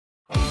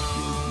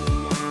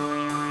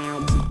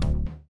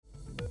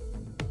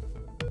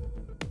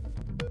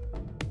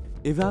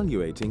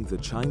Evaluating the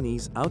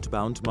Chinese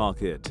outbound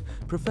market,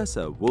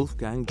 Professor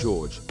Wolfgang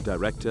Georg,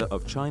 Director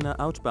of China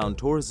Outbound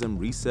Tourism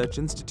Research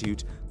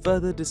Institute,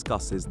 further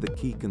discusses the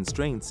key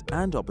constraints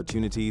and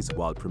opportunities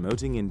while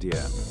promoting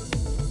India.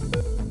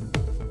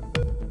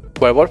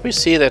 Well, what we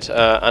see that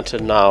until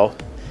now,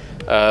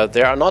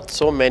 there are not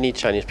so many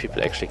Chinese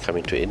people actually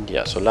coming to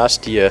India. So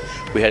last year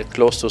we had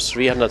close to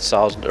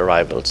 300,000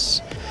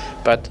 arrivals,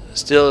 but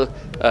still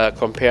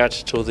compared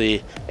to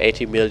the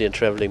 80 million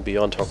traveling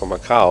beyond Hong Kong,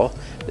 Macau,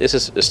 this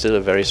is still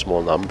a very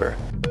small number.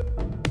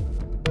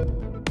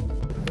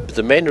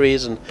 The main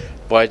reason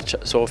why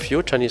so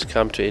few Chinese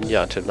come to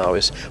India until now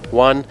is,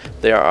 one,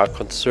 they are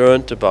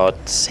concerned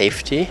about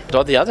safety. But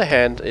on the other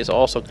hand, it's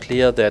also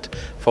clear that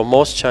for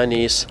most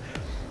Chinese,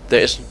 there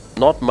is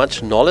not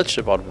much knowledge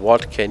about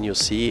what can you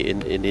see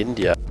in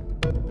India.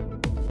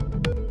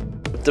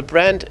 The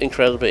brand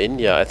Incredible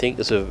India, I think,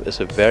 is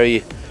a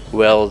very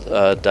well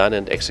done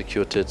and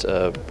executed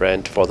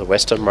brand for the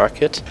Western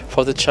market.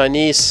 For the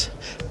Chinese,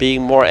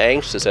 being more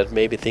anxious that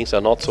maybe things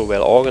are not so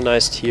well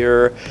organized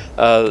here,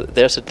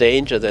 there's a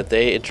danger that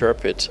they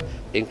interpret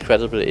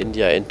Incredible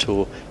India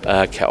into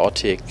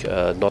chaotic,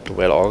 not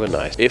well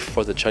organized. If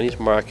for the Chinese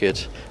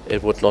market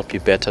it would not be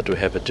better to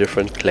have a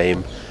different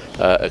claim,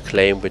 a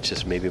claim which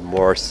is maybe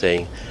more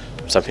saying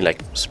something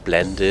like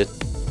splendid.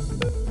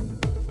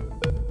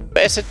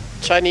 As the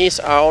Chinese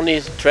are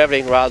only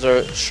traveling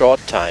rather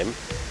short time,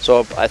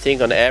 so I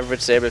think on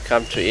average they will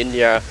come to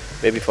India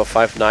maybe for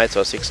 5 nights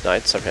or 6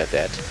 nights, something like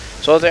that.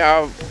 So they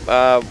are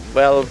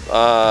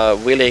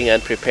willing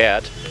and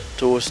prepared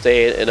to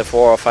stay in a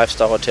 4 or 5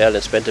 star hotel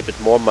and spend a bit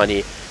more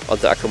money on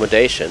the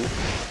accommodation.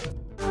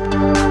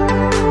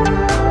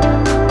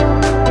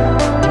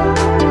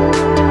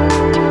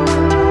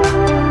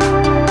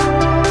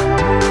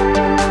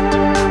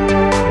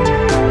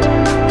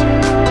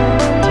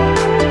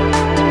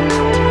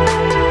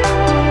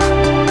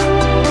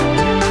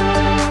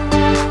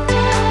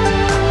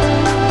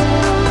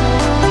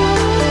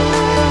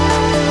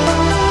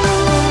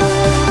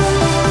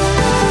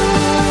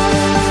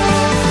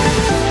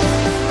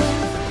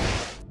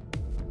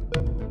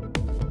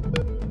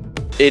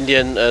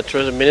 Indian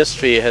Tourism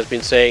Ministry has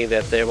been saying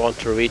that they want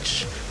to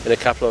reach in a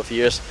couple of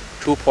years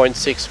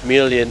 2.6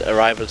 million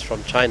arrivals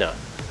from China,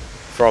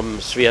 from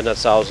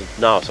 300,000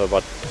 now, so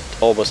about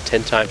almost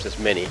 10 times as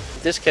many.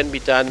 This can be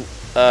done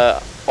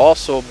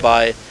also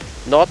by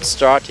not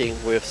starting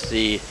with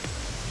the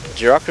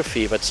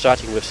geography but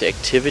starting with the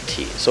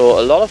activity. So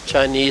a lot of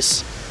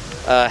Chinese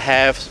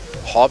have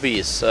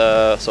hobbies,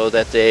 so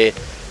that they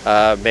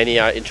many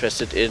are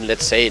interested in,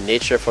 let's say,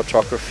 nature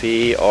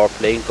photography or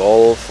playing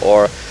golf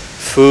or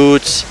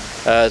foods.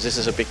 This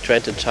is a big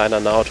trend in China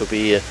now, to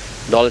be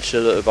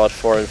knowledgeable about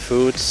foreign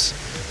foods.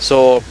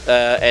 So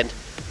and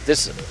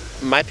this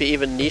might be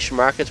even niche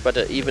markets, but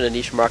even a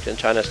niche market in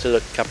China is still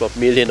a couple of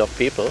million of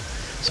people.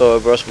 So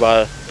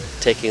worthwhile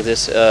taking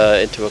this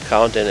into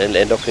account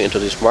and looking into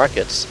these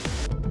markets.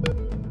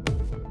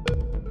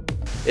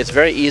 It's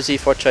very easy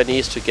for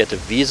Chinese to get a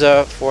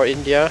visa for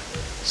India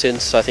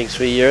since I think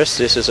 3 years.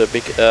 This is a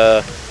big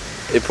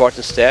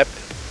important step.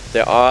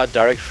 There are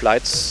direct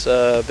flights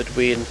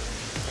between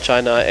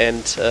China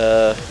and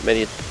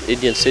many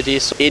Indian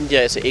cities.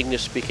 India is an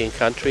English-speaking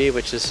country,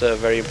 which is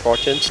very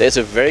important. There's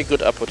a very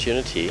good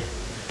opportunity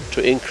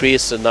to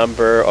increase the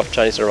number of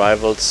Chinese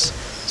arrivals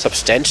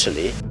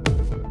substantially.